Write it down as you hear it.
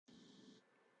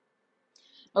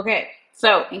Okay,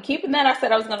 so in keeping that, I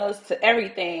said I was going to listen to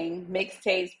everything,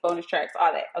 mixtapes, bonus tracks,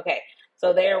 all that. Okay,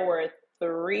 so there were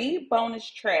three bonus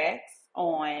tracks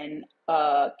on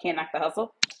Can't Knock the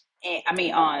Hustle, and I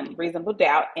mean on Reasonable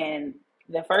Doubt, and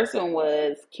the first one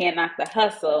was Can't Knock the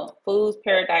Hustle, Fool's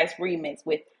Paradise remix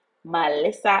with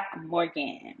Meli'sa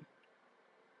Morgan.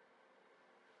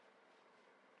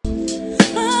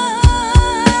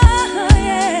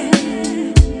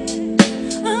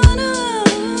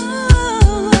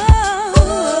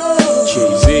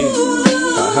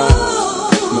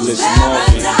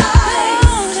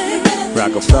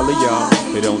 Rockefeller,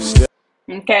 y'all. It don't stop.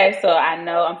 Okay, so I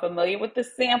know I'm familiar with the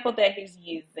sample that he's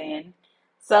using.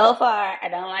 So far, I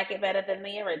don't like it better than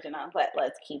the original, but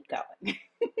let's keep going.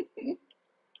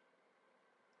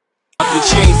 To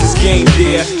change this game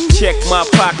there. Check my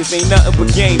pockets, ain't nothing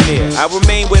but game there. I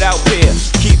remain without fear.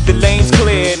 Keep the lanes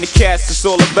clear, and the cast is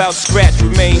all about scratch.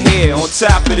 Remain here on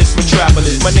top of this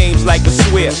metropolis. My name's like a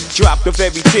swear, dropped off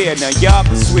every tear. Now y'all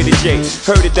can swear to J.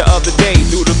 Heard it the other day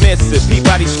through the Meli'sa.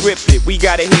 Peabody scripted. We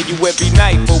gotta hear you every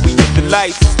night, but we get the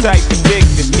lights. It's tight,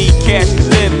 addicted. Need cash to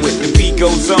live with. The beat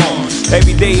goes on.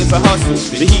 Every day is a hustle.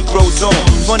 The heat grows on.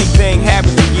 Funny thing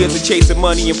happens in years of chasing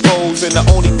money and foes, and the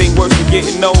only thing worse than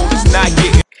getting old is not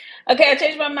getting. Okay, I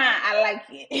changed my mind. I like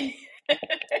it.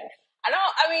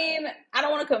 I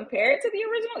don't want to compare it to the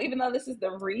original, even though this is the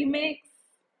remix.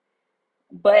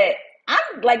 But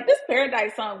I'm like, this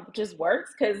Paradise song just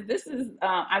works because this is,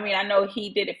 I know he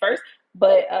did it first,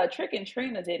 but Trick and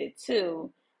Trina did it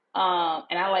too.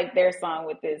 And I like their song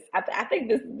with this. I think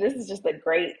this is just a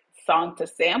great song to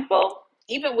sample,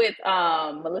 even with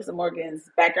Meli'sa Morgan's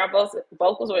background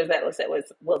vocals, or is that Lisette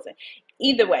Wilson?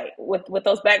 Either way, with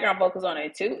those background vocals on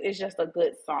it too, it's just a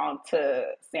good song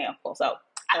to sample. So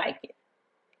I like it.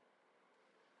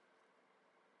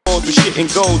 The shit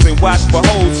and goes and watch for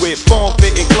hoes with form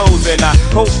fitting clothes, and I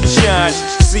hope to shine.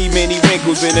 See many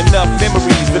wrinkles and enough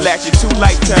memories to last you 2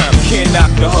 lifetimes. Can't knock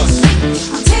the hustle.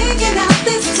 I'm taking out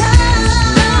this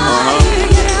time.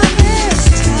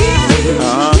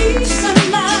 Peace of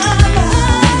mind.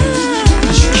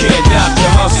 You can't knock the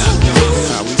hustle.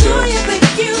 How we do? You think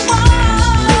you are?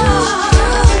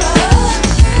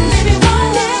 Maybe one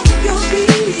day you'll be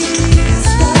a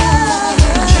star.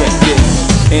 Check this.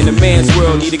 In a man's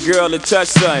world, need a girl to touch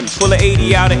something. Pull a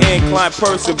 80 out of incline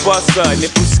person, bust something.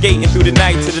 If I'm skating through the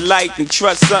night to the light, then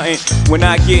trust something. When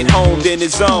I get home, then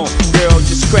it's on. Girl,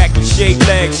 just crack your shaped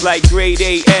legs like grade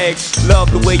A eggs.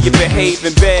 Love the way you behave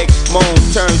and beg.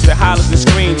 Moans turns to hollers and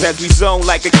screams as we zone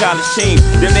like a college team.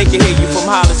 Then they can hear you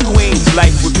from Hollis, Queens.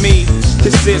 Life with me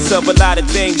consists of a lot of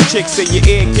things. Chicks in your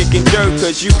ear kicking dirt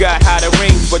cause you got how to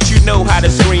rings. But you know how to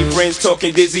scream, friends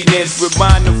talking dizziness.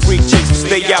 Remind them freak chicks to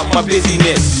stay out my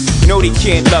busyness. You know they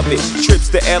can't love it. Trips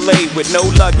to LA with no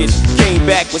luggage. Came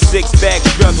back with 6 bags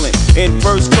struggling. In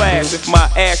first class, if my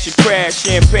ass should crash,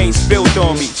 champagne spilled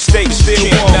on me. Steak still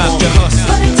warm on me.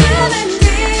 But until then,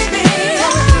 baby, I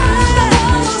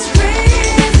was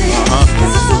crazy.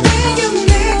 This is the way you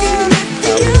make it.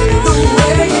 You know the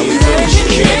way you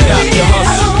can't knock the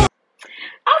hustle.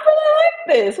 I really like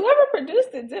this. Whoever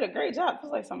produced it did a great job.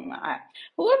 Feels like something in my eye.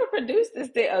 Whoever produced this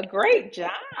did a great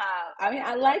job.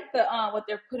 I like the what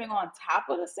they're putting on top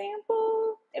of the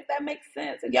sample, if that makes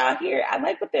sense. If y'all hear it, I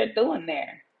like what they're doing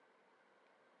there.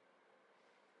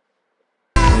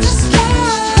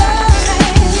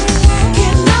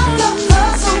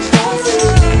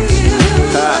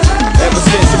 Ever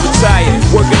since I retired,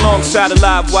 working alongside a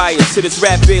live wires. To this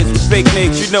rap biz with fake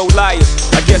niggas, you know liars.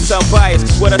 I guess I'm biased,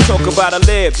 cause what I talk about I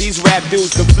live. These rap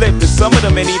dudes can flip, and some of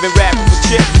them ain't even rapping for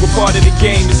chips. What part of the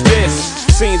game is this?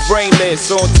 Seems brainless,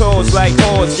 on tours like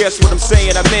whores. Guess what I'm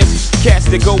saying, I miss cats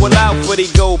that go all out for they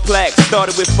gold plaques.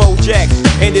 Started with 4 jacks,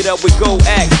 ended up with gold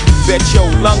acts. Bet your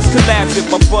lungs collapse if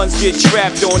my funds get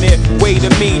trapped on it. Way to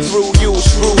me, through you,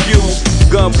 screw you.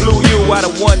 Gun blew you out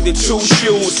of 1 to 2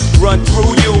 shoes. Run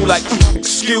through you like,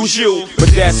 excuse you. But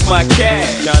that's my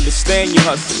cash, I understand you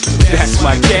hustle. That's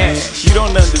my cash, you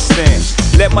don't understand.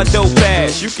 Let my dough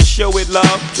pass, you can show it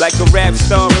love like a rap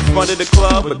star in front of the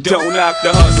club. But don't knock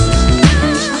the hustle.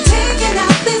 I'm taking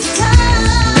out this time.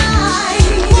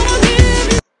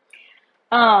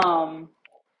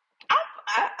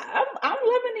 I'm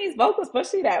loving these vocals,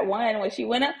 especially that one when she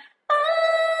went up.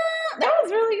 That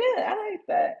was really good. I like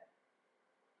that.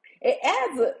 It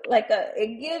adds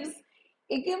it gives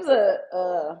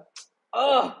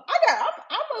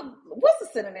what's the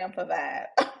synonym for that?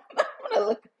 I'm gonna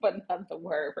look for another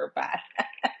word for vibe.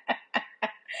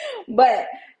 But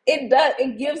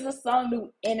it gives the song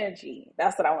new energy.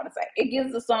 That's what I want to say. It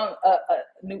gives the song a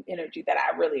new energy that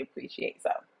I really appreciate.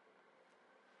 So.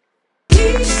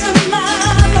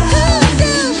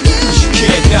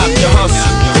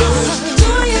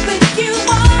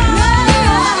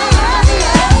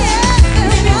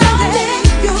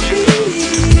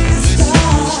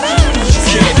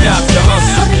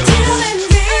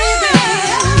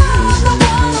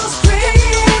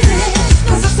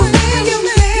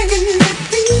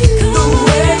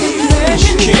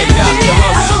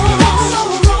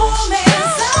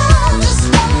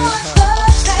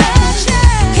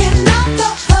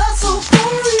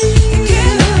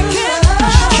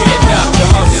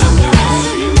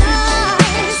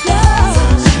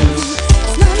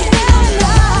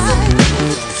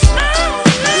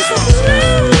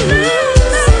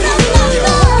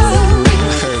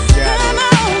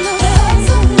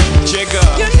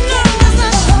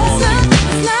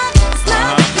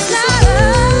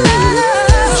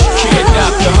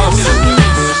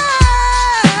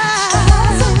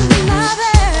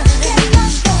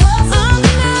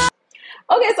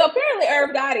 Okay, so apparently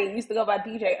Irv Gotti used to go by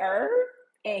DJ Irv,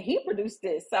 and he produced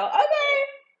this. So okay,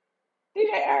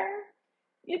 DJ Irv,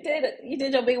 you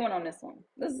did your big one on this one.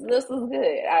 This is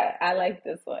good. I like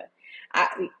this one.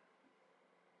 I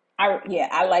yeah,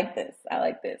 I like this. I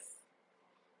like this.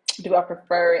 Do I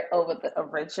prefer it over the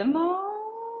original?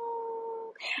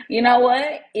 You know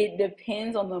what? It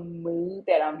depends on the mood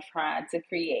that I'm trying to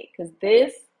create. Cause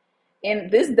this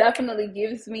definitely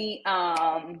gives me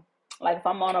like if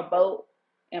I'm on a boat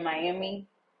in Miami,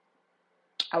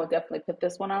 I would definitely put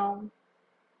this one on.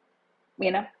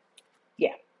 You know?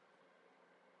 Yeah.